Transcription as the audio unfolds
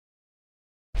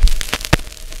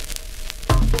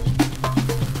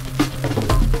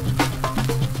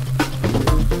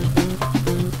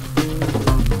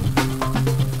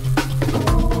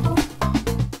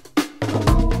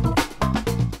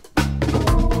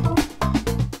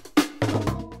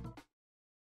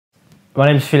My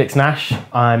name is Felix Nash.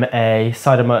 I'm a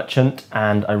cider merchant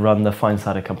and I run the Fine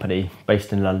Cider Company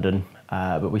based in London.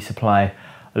 But we supply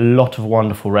a lot of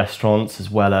wonderful restaurants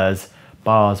as well as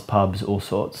bars, pubs, all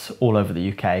sorts, all over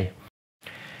the UK.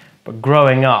 But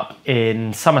growing up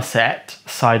in Somerset,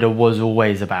 cider was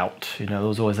always about, there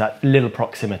was always that little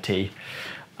proximity.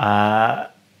 And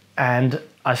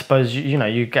I suppose,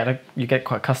 you get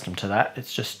quite accustomed to that.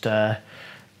 It's just a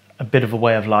bit of a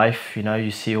way of life,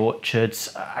 you see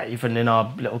orchards, even in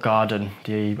our little garden,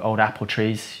 the old apple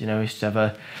trees, we used to have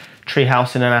a tree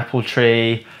house in an apple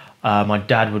tree. My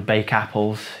dad would bake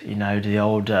apples, the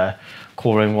old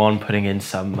coring one, putting in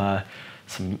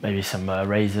maybe some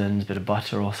raisins, a bit of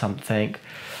butter or something.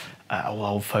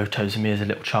 Old photos of me as a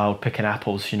little child picking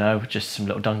apples, just some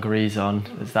little dungarees on.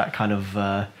 There's that kind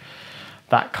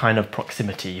of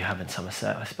proximity you have in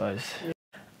Somerset, I suppose.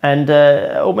 And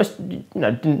almost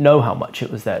didn't know how much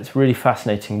it was there. It's really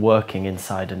fascinating working in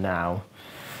cider now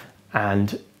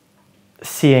and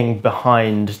seeing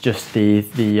behind just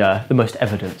the most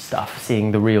evident stuff,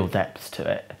 seeing the real depths to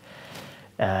it.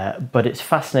 But it's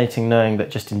fascinating knowing that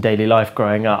just in daily life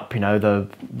growing up,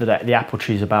 the apple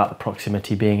tree's about the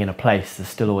proximity being in a place. There's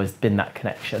still always been that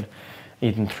connection,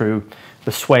 even through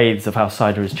the swathes of how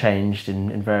cider has changed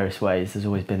in various ways. There's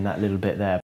always been that little bit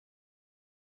there.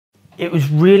 It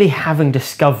was really having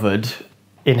discovered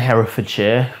in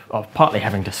Herefordshire, or partly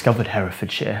having discovered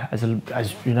Herefordshire, as a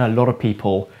lot of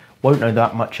people won't know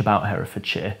that much about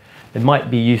Herefordshire. They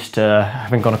might be used to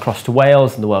having gone across to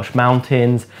Wales and the Welsh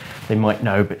mountains. They might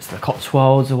know bits of the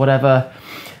Cotswolds or whatever.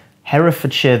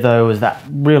 Herefordshire, though, was that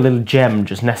real little gem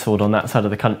just nestled on that side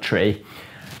of the country.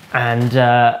 And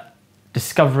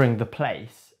discovering the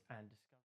place